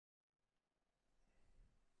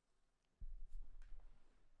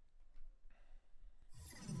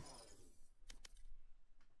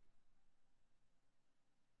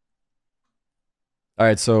All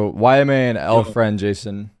right, so why am I an L friend,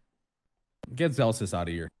 Jason? Get Zellsis out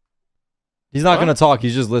of here. He's not gonna talk.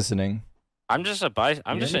 He's just listening. I'm just a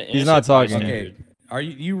He's not talking. Okay. Are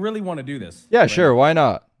you really want to do this? Yeah, sure. Why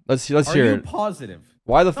not? Let's hear it. Are you positive?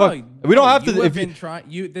 Why the fuck? We don't have to. If been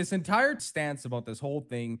trying this entire stance about this whole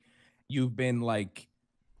thing, you've been like,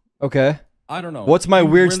 okay. I don't know. What's my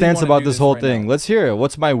weird stance about this whole thing? Let's hear it.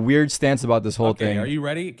 What's my weird stance about this whole thing? Are you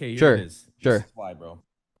ready? Okay, here it is. Sure. This is why, bro.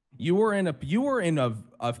 You were in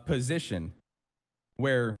a position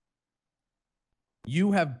where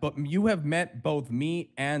you have met both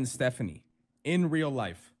me and Stephanie in real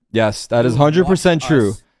life. Yes, that is 100%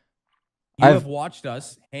 true. You have watched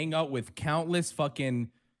us hang out with countless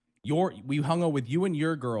fucking we hung out with you and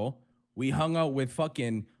your girl. We hung out with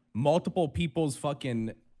fucking multiple people's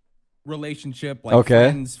fucking relationship, like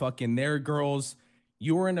friends, fucking their girls.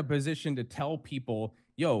 You were in a position to tell people,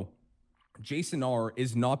 yo, Jason R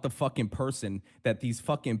is not the fucking person that these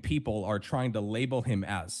fucking people are trying to label him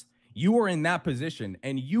as. You were in that position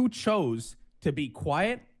and you chose to be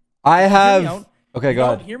quiet. I have okay,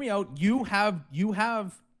 go ahead. Hear me out. You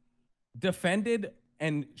have defended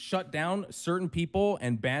and shut down certain people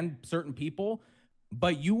and banned certain people,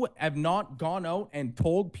 but you have not gone out and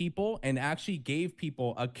told people and actually gave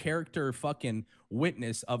people a character fucking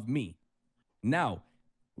witness of me. Now,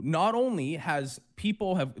 not only has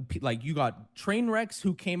people like, you got train wrecks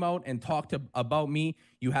who came out and talked about me.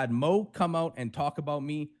 You had Mo come out and talk about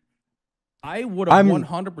me. I would have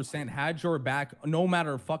 100% had your back no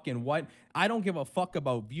matter fucking what. I don't give a fuck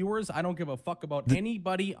about viewers. I don't give a fuck about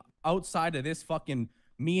anybody outside of this fucking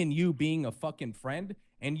me and you being a fucking friend.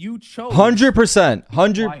 And you chose 100%.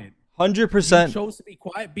 100%. You chose to be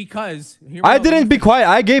quiet because I didn't be quiet.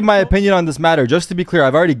 I gave my opinion on this matter. Just to be clear,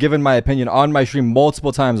 I've already given my opinion on my stream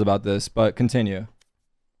multiple times about this, but continue.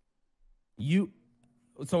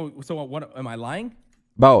 So what am I lying?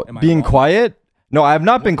 About being quiet? No, I have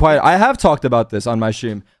not been quiet. I have talked about this on my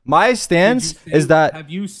stream. My stance is that have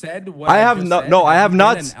you said what I have not? No, I have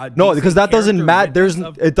not. No, because that doesn't matter.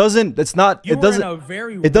 It doesn't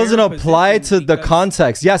apply to the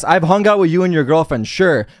context. Yes, I've hung out with you and your girlfriend,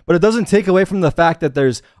 sure, but it doesn't take away from the fact that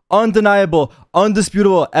there's undeniable,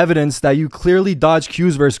 undisputable evidence that you clearly dodge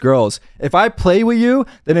cues versus girls. If I play with you,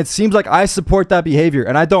 then it seems like I support that behavior,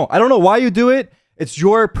 and I don't. I don't know why you do it. It's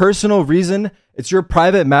your personal reason. It's your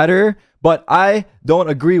private matter. But I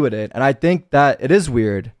don't agree with it, and I think that it is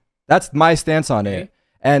weird. That's my stance on it.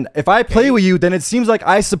 And if I play with you, then it seems like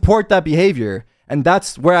I support that behavior, and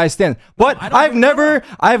that's where I stand. But I've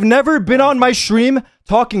never been on my stream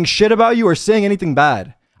talking shit about you or saying anything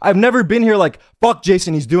bad. I've never been here like, fuck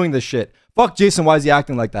Jason, he's doing this shit. Fuck Jason, why is he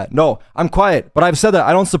acting like that? No, I'm quiet, but I've said that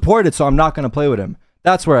I don't support it, so I'm not going to play with him.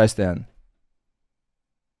 That's where I stand.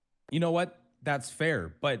 You know what? That's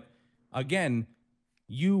fair. But again,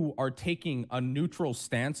 you are taking a neutral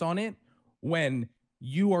stance on it when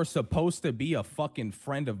you are supposed to be a fucking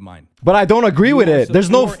friend of mine. But I don't agree with it. There's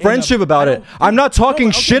no friendship about it. I'm not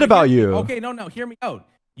talking shit about you. Okay, no, hear me out.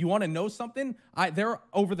 You want to know something?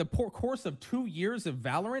 Over the course of 2 years of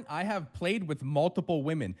Valorant, I have played with multiple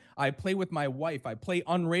women. I play with my wife. I play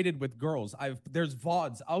unrated with girls. There's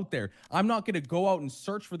VODs out there. I'm not going to go out and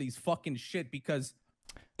search for these fucking shit because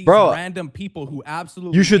bro, random people who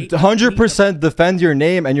absolutely you should 100% defend your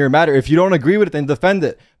name and your matter. If you don't agree with it, then defend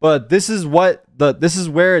it. But this is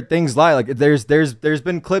where things lie. Like there's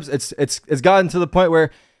been clips. It's gotten to the point where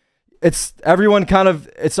it's everyone kind of,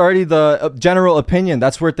 it's already the general opinion.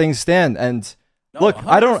 That's where things stand. And look,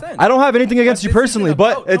 100%. I don't have anything against you personally,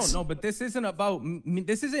 but it's but this isn't about me.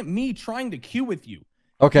 This isn't me trying to queue with you.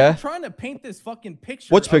 Okay. I'm trying to paint this fucking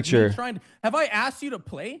picture. Which picture? Have I asked you to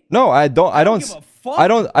play? No, I don't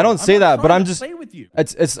say that, but I'm just play with you.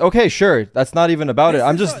 It's okay, sure. That's not even about it.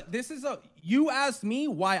 You asked me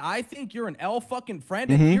why I think you're an L fucking friend,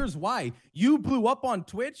 and here's why. You blew up on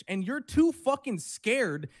Twitch, and you're too fucking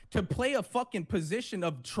scared to play a fucking position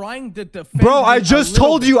of trying to defend. Bro, I just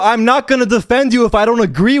told you I'm not gonna defend you if I don't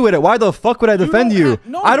agree with it. Why the fuck would I defend you?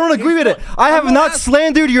 I don't agree with it. I have not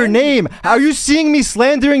slandered your name. Are you seeing me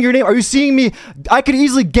slandering your name? Are you seeing me? I could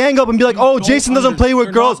easily gang up and be like, oh, Jason doesn't play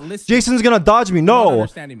with girls. Jason's gonna dodge me. No.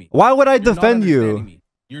 Why would I defend you?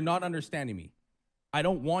 You're not understanding me. I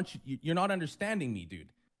don't want you. You're not understanding me, dude.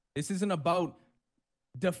 This isn't about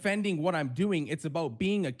defending what I'm doing. It's about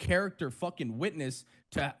being a character fucking witness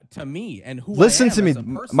to me and who Listen I am to me. as a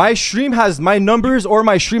person. My stream has my numbers, or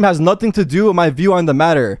my stream has nothing to do with my view on the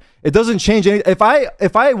matter. It doesn't change anything. If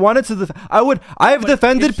I wanted to, I would. I've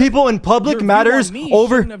defended people in public matters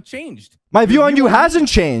over. Have changed. My view on you hasn't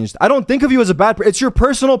changed. I don't think of you as a bad person. It's your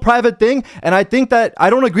personal private thing, and I think that I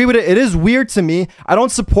don't agree with it. It is weird to me. I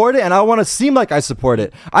don't support it, and I want to seem like I support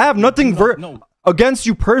it. I have nothing against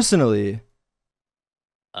you personally.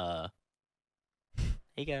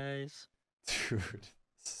 Hey guys. Dude.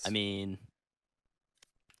 I mean,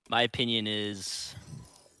 my opinion is,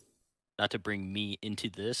 not to bring me into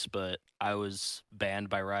this, but I was banned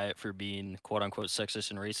by Riot for being quote unquote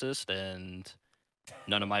sexist and racist, and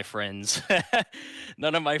none of my friends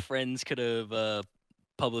could have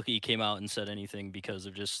publicly came out and said anything because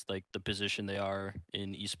of just like the position they are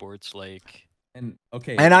in esports. Like, and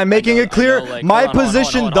okay, and I'm making it clear, like, my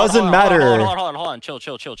position doesn't matter. Hold on, chill.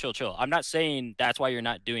 I'm not saying that's why you're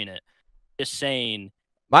not doing it. Just saying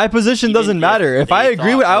my position doesn't matter. If I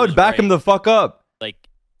agree with, I would back him the fuck up. Like,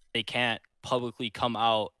 they can't publicly come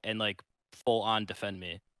out and like full on defend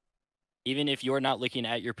me, even if you're not looking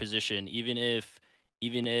at your position. Even if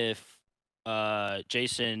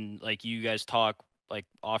Jason, like, you guys talk like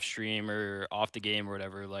off stream or off the game or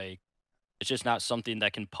whatever, like, it's just not something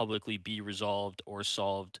that can publicly be resolved or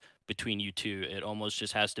solved between you two. It almost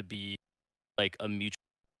just has to be like a mutual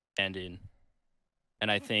understanding. And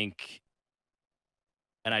I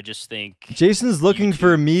just think Jason's looking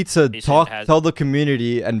for me to tell the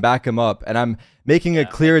community and back him up. And I'm making it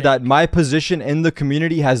clear that my position in the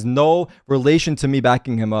community has no relation to me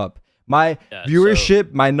backing him up. My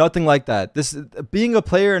viewership, my nothing like that. This being a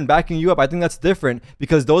player and backing you up, I think that's different,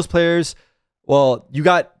 because those players, well, you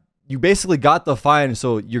basically got the fine,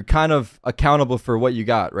 so you're kind of accountable for what you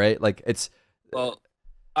got, right? Like, it's... Well,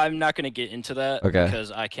 I'm not going to get into that because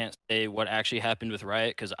I can't say what actually happened with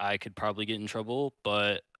Riot, because I could probably get in trouble,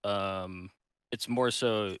 but it's more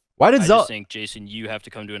so... Why did I just think, Jason, you have to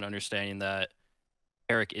come to an understanding that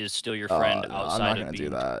Tarik is still your friend outside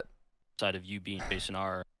of you being Jason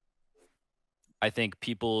R. I think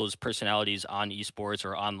people's personalities on esports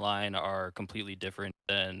or online are completely different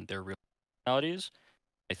than their real personalities.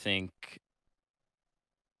 I think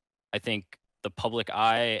the public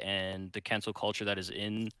eye and the cancel culture that is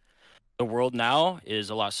in the world now is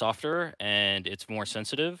a lot softer and it's more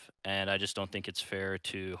sensitive, and I just don't think it's fair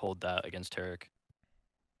to hold that against Tarik.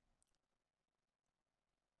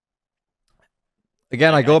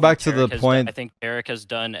 Again, I go back to the point. I think Tarik has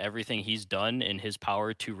done everything he's done in his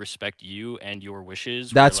power to respect you and your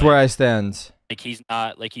wishes. That's where I stand. Like, he's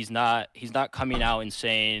not coming out and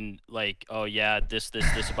saying like, oh yeah, this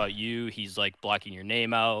about you. He's like blocking your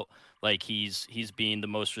name out. Like, he's being the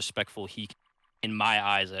most respectful he can, in my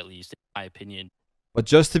eyes, at least, in my opinion. But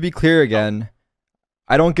just to be clear again,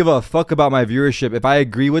 I don't give a fuck about my viewership. If I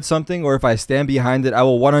agree with something or if I stand behind it, I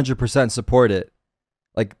will 100% support it.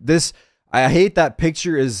 Like, this, I hate that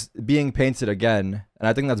picture is being painted again, and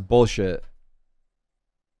I think that's bullshit.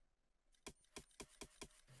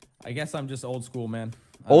 I guess I'm just old school, man.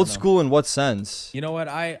 Old school in what sense? You know what?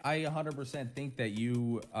 I 100% think that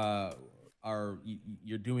you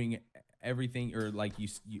you're doing everything, or like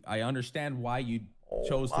I understand why you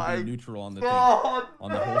chose to be neutral on the thing,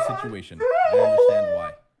 on the whole situation. I understand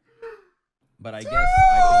why. But I guess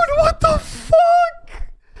what the fuck?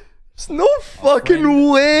 There's no fucking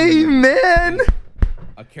way, man.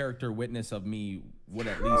 A character witness of me would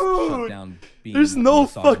at least shut down being... There's no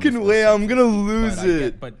fucking way. I'm gonna lose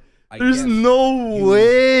it. But there's no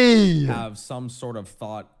way. You have some sort of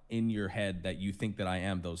thought in your head that you think that I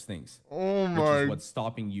am those things. Oh my which is what's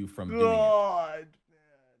stopping you from doing it.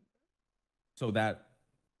 So that's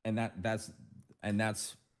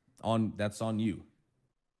on you.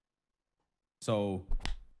 So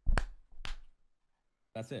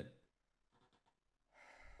that's it.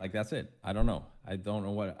 Like, that's it. I don't know. I don't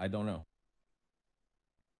know. I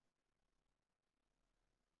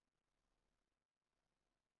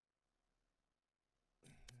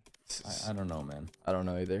don't know, man. I don't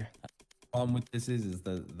know either. Problem with this is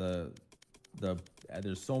the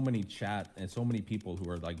there's so many chat and so many people who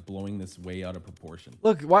are like blowing this way out of proportion.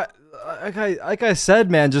 Look, why? Like I said,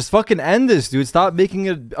 man, just fucking end this, dude. Stop making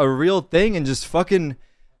it a real thing and just fucking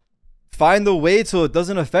find the way so it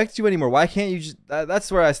doesn't affect you anymore. Why can't you just...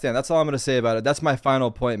 That's where I stand. That's all I'm gonna say about it. That's my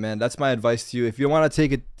final point, man. That's my advice to you. If you want to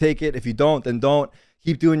take it, take it. If you don't, then don't.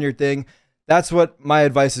 Keep doing your thing. That's what my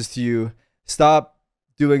advice is to you. Stop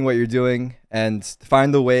doing what you're doing and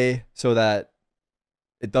find the way so that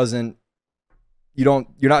it doesn't... you're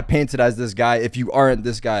not painted as this guy if you aren't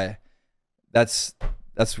this guy. That's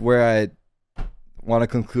where want to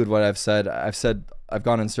conclude what I've said. I've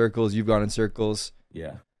gone in circles. You've gone in circles.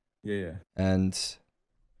 Yeah. And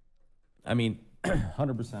I mean,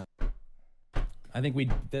 100%. I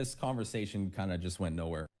think this conversation kind of just went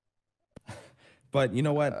nowhere. But you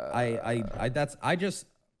know what? I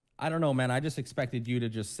don't know, man. I just expected you to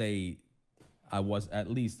just say I'm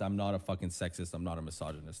not a fucking sexist. I'm not a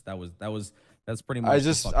misogynist. That's pretty much.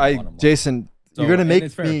 Jason, so, you're gonna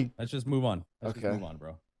make me. Let's just move on. Let's just move on,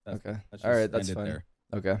 bro. Okay. All right. That's fine. There.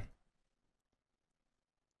 Okay.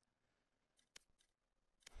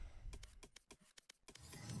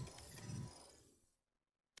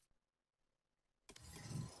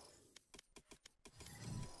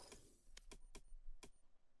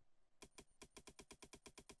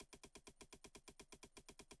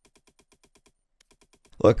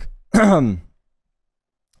 Look, I'm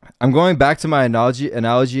going back to my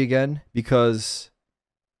analogy again because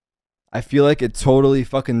I feel like it totally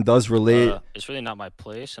fucking does relate. It's really not my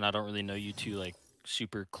place, and I don't really know you two like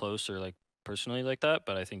super close or like personally like that.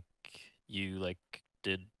 But I think you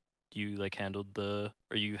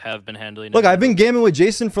have been handling. Look, I've been gaming with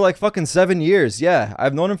Jason for like fucking 7 years. Yeah,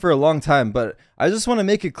 I've known him for a long time, but I just want to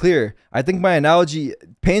make it clear. I think my analogy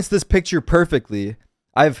paints this picture perfectly.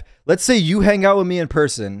 Let's say you hang out with me in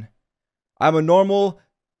person. I'm a normal,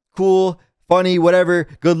 cool, funny, whatever,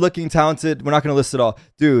 good looking, talented. We're not going to list it all,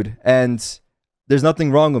 dude. And there's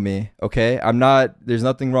nothing wrong with me. Okay. There's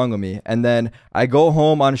nothing wrong with me. And then I go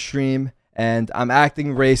home on stream and I'm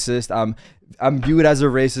acting racist. I'm viewed as a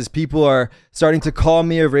racist. People are starting to call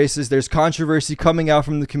me a racist. There's controversy coming out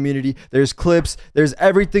from the community. There's clips. There's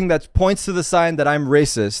everything that points to the sign that I'm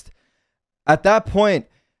racist. At that point,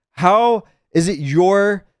 how is it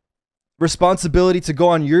your responsibility to go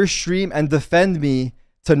on your stream and defend me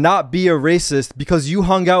to not be a racist because you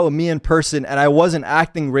hung out with me in person and I wasn't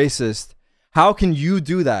acting racist? How can you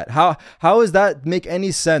do that? How does that make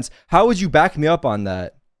any sense? How would you back me up on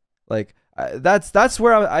that? Like, that's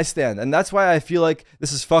where I stand. And that's why I feel like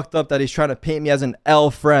this is fucked up that he's trying to paint me as an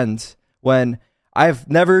L friend when I've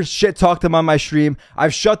never shit talked him on my stream.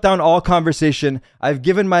 I've shut down all conversation. I've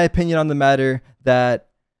given my opinion on the matter that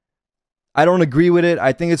I don't agree with it.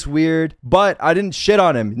 I think it's weird, but I didn't shit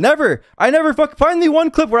on him. Never. I never find me one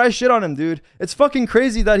clip where I shit on him, dude. It's fucking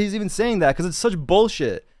crazy that he's even saying that because it's such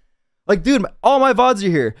bullshit. Like, dude, all my VODs are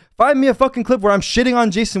here. Find me a fucking clip where I'm shitting on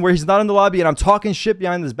Jason where he's not in the lobby and I'm talking shit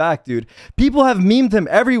behind his back, dude. People have memed him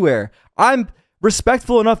everywhere. I'm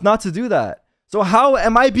respectful enough not to do that. So how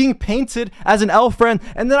am I being painted as an L friend?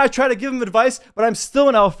 And then I try to give him advice, but I'm still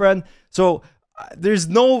an L friend. So there's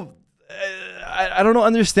no... I don't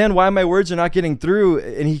understand why my words are not getting through.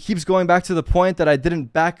 And he keeps going back to the point that I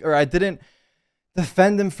didn't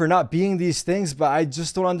defend him for not being these things, but I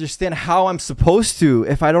just don't understand how I'm supposed to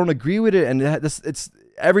if I don't agree with it. And it's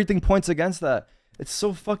everything points against that. It's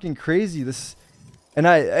so fucking crazy.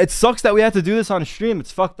 It sucks that we have to do this on stream.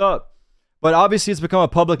 It's fucked up. But obviously it's become a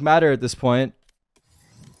public matter at this point.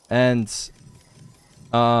 And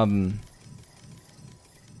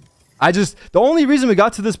the only reason we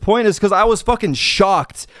got to this point is because I was fucking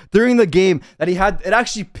shocked during the game that it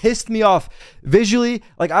actually pissed me off visually.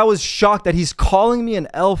 Like, I was shocked that he's calling me an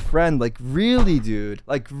L friend. Like, really, dude?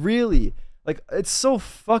 Like, really? Like, it's so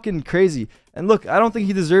fucking crazy. And look, I don't think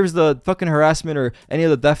he deserves the fucking harassment or any of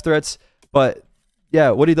the death threats, but yeah,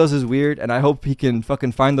 what he does is weird, and I hope he can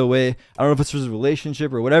fucking find the way. I don't know if it's his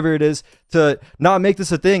relationship or whatever it is to not make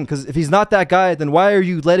this a thing, because if he's not that guy, then why are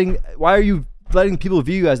you letting people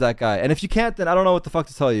view you as that guy? And if you can't, then I don't know what the fuck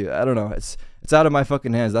to tell you. I don't know. It's out of my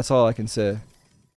fucking hands. That's all I can say.